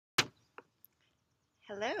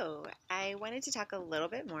Hello. I wanted to talk a little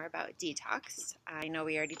bit more about detox. I know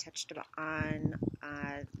we already touched on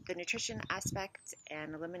the nutrition aspect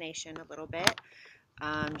and elimination a little bit.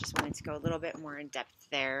 Just wanted to go a little bit more in depth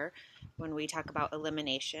there. When we talk about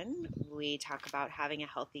elimination, we talk about having a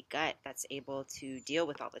healthy gut that's able to deal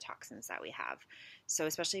with all the toxins that we have. So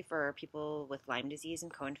especially for people with Lyme disease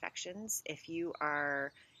and co-infections, if you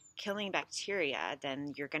are killing bacteria,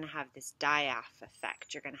 then you're going to have this die-off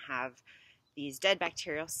effect. You're going to have these dead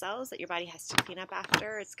bacterial cells that your body has to clean up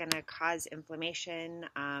after. It's going to cause inflammation.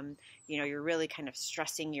 You're really kind of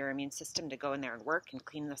stressing your immune system to go in there and work and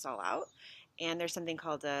clean this all out. And there's something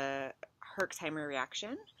called a Herxheimer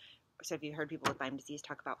reaction. So if you've heard people with Lyme disease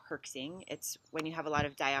talk about herxing, it's when you have a lot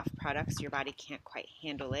of die-off products, your body can't quite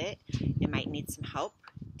handle it. It might need some help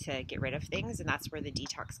to get rid of things, and that's where the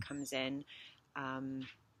detox comes in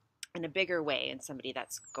a bigger way in somebody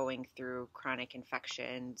that's going through chronic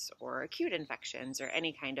infections or acute infections or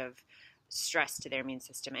any kind of stress to their immune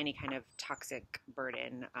system, any kind of toxic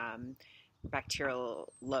burden,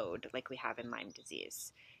 bacterial load like we have in Lyme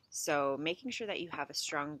disease. So making sure that you have a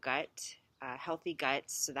strong gut, healthy gut,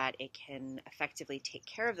 so that it can effectively take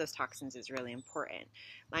care of those toxins is really important.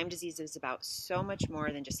 Lyme disease is about so much more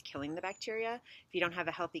than just killing the bacteria. If you don't have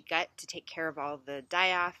a healthy gut to take care of all the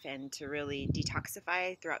die-off and to really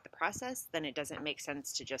detoxify throughout the process, then it doesn't make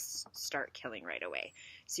sense to just start killing right away.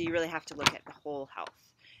 So you really have to look at the whole health.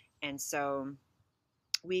 And so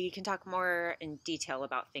we can talk more in detail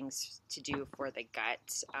about things to do for the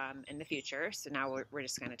gut in the future. So now we're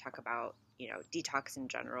just going to talk about, detox in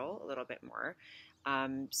general a little bit more.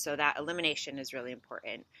 So that elimination is really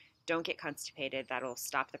important. Don't get constipated. That'll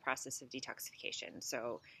stop the process of detoxification.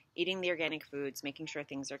 So eating the organic foods, making sure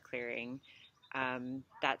things are clearing,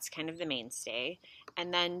 that's kind of the mainstay.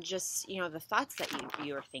 And then just, the thoughts that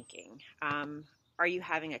you are thinking. Are you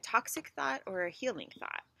having a toxic thought or a healing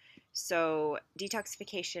thought? So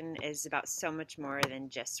detoxification is about so much more than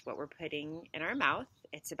just what we're putting in our mouth.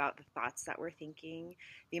 It's about the thoughts that we're thinking,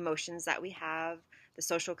 the emotions that we have, the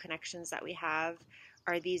social connections that we have.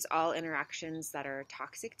 Are these all interactions that are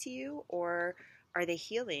toxic to you, or are they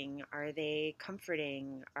healing? Are they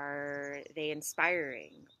comforting? Are they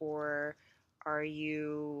inspiring? Or are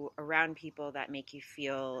you around people that make you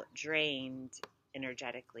feel drained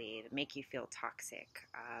energetically, that make you feel toxic?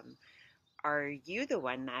 Are you the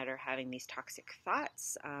one that are having these toxic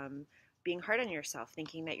thoughts, being hard on yourself,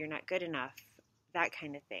 thinking that you're not good enough, that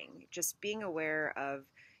kind of thing? Just being aware of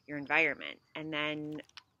your environment. And then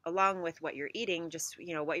along with what you're eating, just,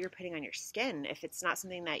 what you're putting on your skin. If it's not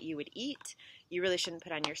something that you would eat, you really shouldn't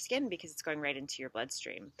put on your skin because it's going right into your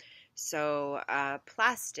bloodstream. So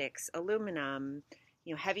plastics, aluminum,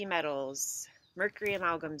 heavy metals, mercury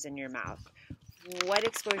amalgams in your mouth. What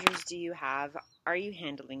exposures do you have? Are you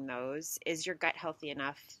handling those? Is your gut healthy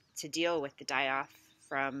enough to deal with the die-off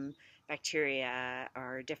from bacteria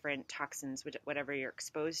or different toxins, whatever you're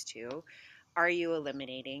exposed to? Are you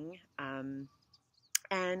eliminating?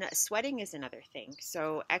 And sweating is another thing.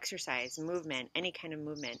 So exercise, movement, any kind of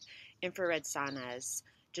movement, infrared saunas,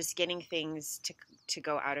 just getting things to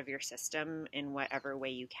go out of your system in whatever way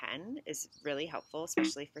you can is really helpful,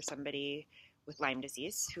 especially for somebody with Lyme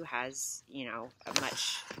disease who has, a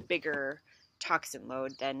much bigger toxin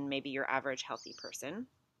load than maybe your average healthy person.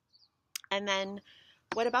 And then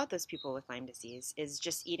what about those people with Lyme disease? Is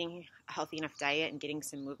just eating a healthy enough diet and getting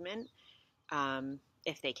some movement,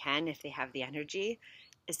 if they can, if they have the energy.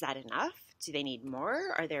 Is that enough? Do they need more?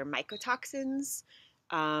 Are there mycotoxins?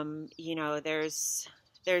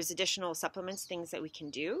 There's additional supplements, things that we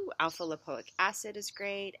can do. Alpha lipoic acid is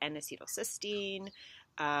great, and acetylcysteine.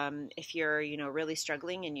 If you're, really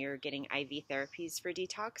struggling and you're getting IV therapies for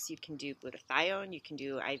detox, you can do glutathione, you can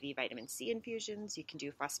do IV vitamin C infusions, you can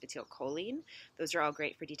do phosphatidylcholine. Those are all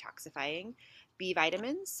great for detoxifying. B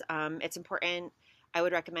vitamins, it's important. I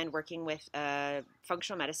would recommend working with a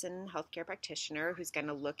functional medicine healthcare practitioner who's going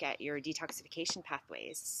to look at your detoxification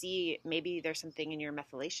pathways, see maybe there's something in your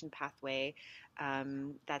methylation pathway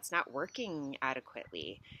that's not working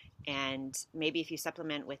adequately. And maybe if you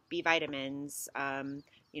supplement with B vitamins,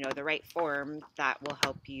 the right form, that will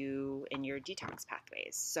help you in your detox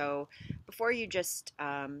pathways. So before you just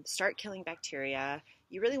start killing bacteria,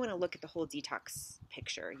 you really want to look at the whole detox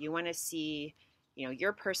picture. You want to see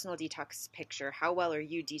your personal detox picture. How well are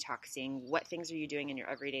you detoxing? What things are you doing in your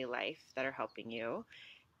everyday life that are helping you?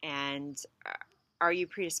 And are you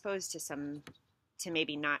predisposed to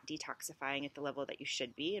maybe not detoxifying at the level that you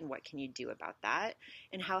should be? And what can you do about that?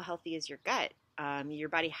 And how healthy is your gut? Your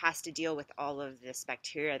body has to deal with all of this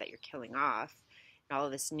bacteria that you're killing off and all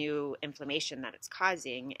of this new inflammation that it's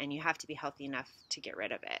causing, and you have to be healthy enough to get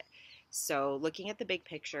rid of it. So looking at the big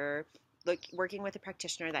picture, working with a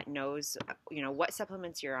practitioner that knows, what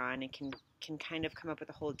supplements you're on and can kind of come up with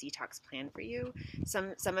a whole detox plan for you.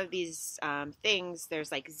 Some of these things,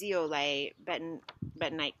 there's like zeolite,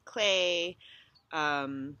 bentonite clay,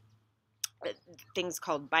 um, things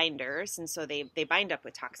called binders, and so they bind up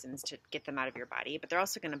with toxins to get them out of your body, but they're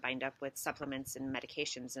also going to bind up with supplements and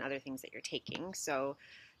medications and other things that you're taking. So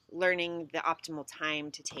learning the optimal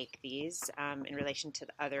time to take these in relation to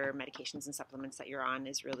the other medications and supplements that you're on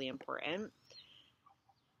is really important.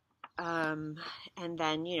 And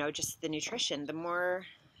then, just the nutrition.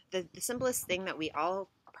 The simplest thing that we all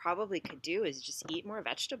probably could do is just eat more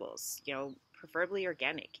vegetables, preferably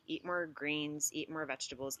organic. Eat more greens, eat more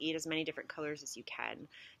vegetables, eat as many different colors as you can.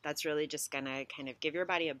 That's really just going to kind of give your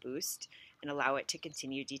body a boost and allow it to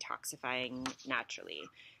continue detoxifying naturally.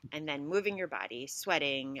 And then moving your body,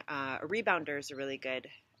 sweating, rebounders are really good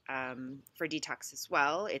for detox as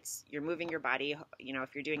well. You're moving your body,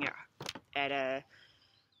 if you're doing it at a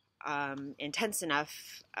intense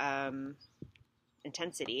enough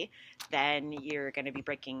intensity, then you're going to be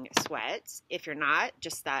breaking sweat. If you're not,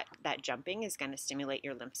 just that jumping is going to stimulate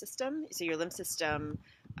your lymph system. So your lymph system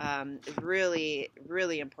is really,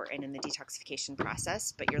 really important in the detoxification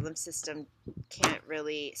process, but your lymph system can't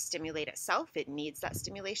really stimulate itself. It needs that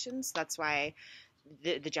stimulation. So that's why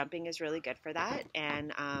the jumping is really good for that.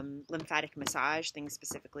 And lymphatic massage, things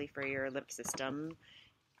specifically for your lymph system,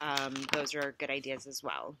 those are good ideas as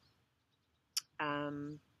well.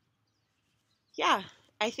 Yeah,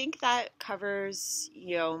 I think that covers,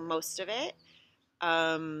 most of it.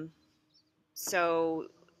 So,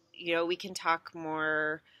 we can talk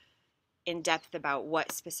more in depth about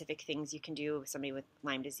what specific things you can do with somebody with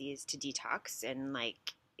Lyme disease to detox. And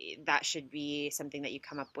that should be something that you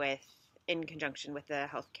come up with in conjunction with a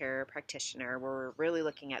healthcare practitioner, where we're really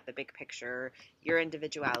looking at the big picture, your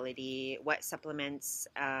individuality, what supplements,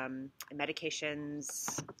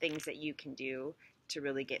 medications, things that you can do to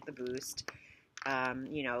really get the boost.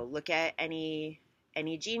 Look at any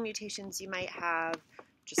gene mutations you might have.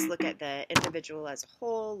 Just look at the individual as a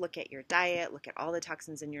whole, look at your diet, look at all the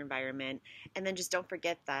toxins in your environment, and then just don't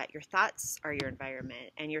forget that your thoughts are your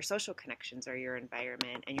environment, and your social connections are your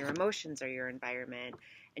environment, and your emotions are your environment,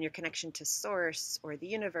 and your connection to source or the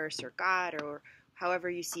universe or God or however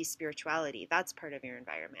you see spirituality, that's part of your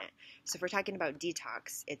environment. So if we're talking about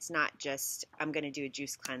detox, it's not just, I'm going to do a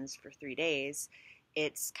juice cleanse for 3 days.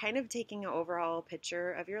 It's kind of taking an overall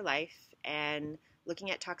picture of your life and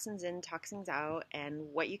looking at toxins in, toxins out, and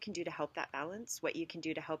what you can do to help that balance, what you can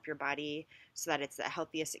do to help your body so that it's the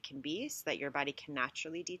healthiest it can be, so that your body can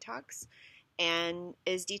naturally detox. And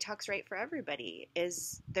is detox right for everybody?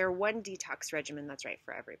 Is there one detox regimen that's right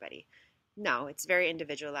for everybody? No, it's very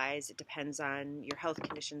individualized. It depends on your health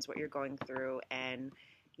conditions, what you're going through. And,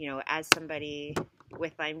 as somebody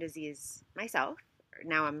with Lyme disease myself,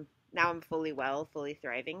 now I'm fully well, fully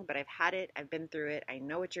thriving, but I've had it, I've been through it, I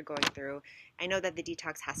know what you're going through. I know that the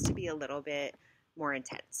detox has to be a little bit more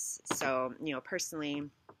intense. So, personally,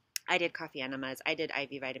 I did coffee enemas, I did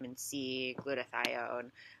IV vitamin C,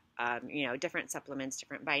 glutathione, different supplements,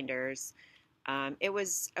 different binders. It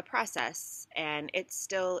was a process, and it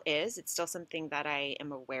still is. It's still something that I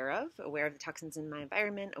am aware of the toxins in my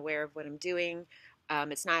environment, aware of what I'm doing.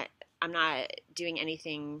 I'm not doing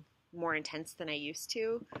anything more intense than I used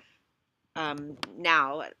to.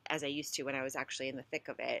 Now, as I used to when I was actually in the thick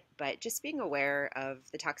of it, but just being aware of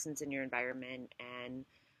the toxins in your environment. And,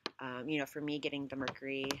 for me, getting the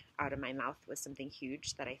mercury out of my mouth was something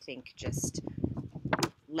huge that I think just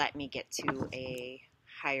let me get to a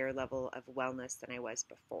higher level of wellness than I was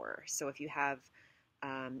before. So if you have,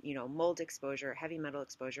 mold exposure, heavy metal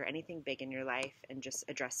exposure, anything big in your life, and just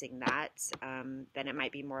addressing that, then it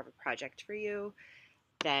might be more of a project for you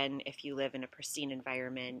than if you live in a pristine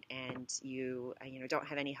environment and you don't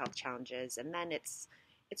have any health challenges. And then it's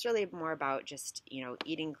really more about just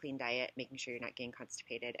eating clean diet, making sure you're not getting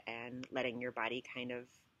constipated, and letting your body kind of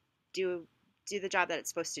do the job that it's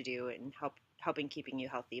supposed to do, and helping keeping you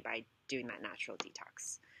healthy by doing that natural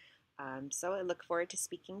detox. So I look forward to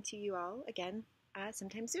speaking to you all again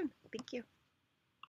sometime soon. Thank you.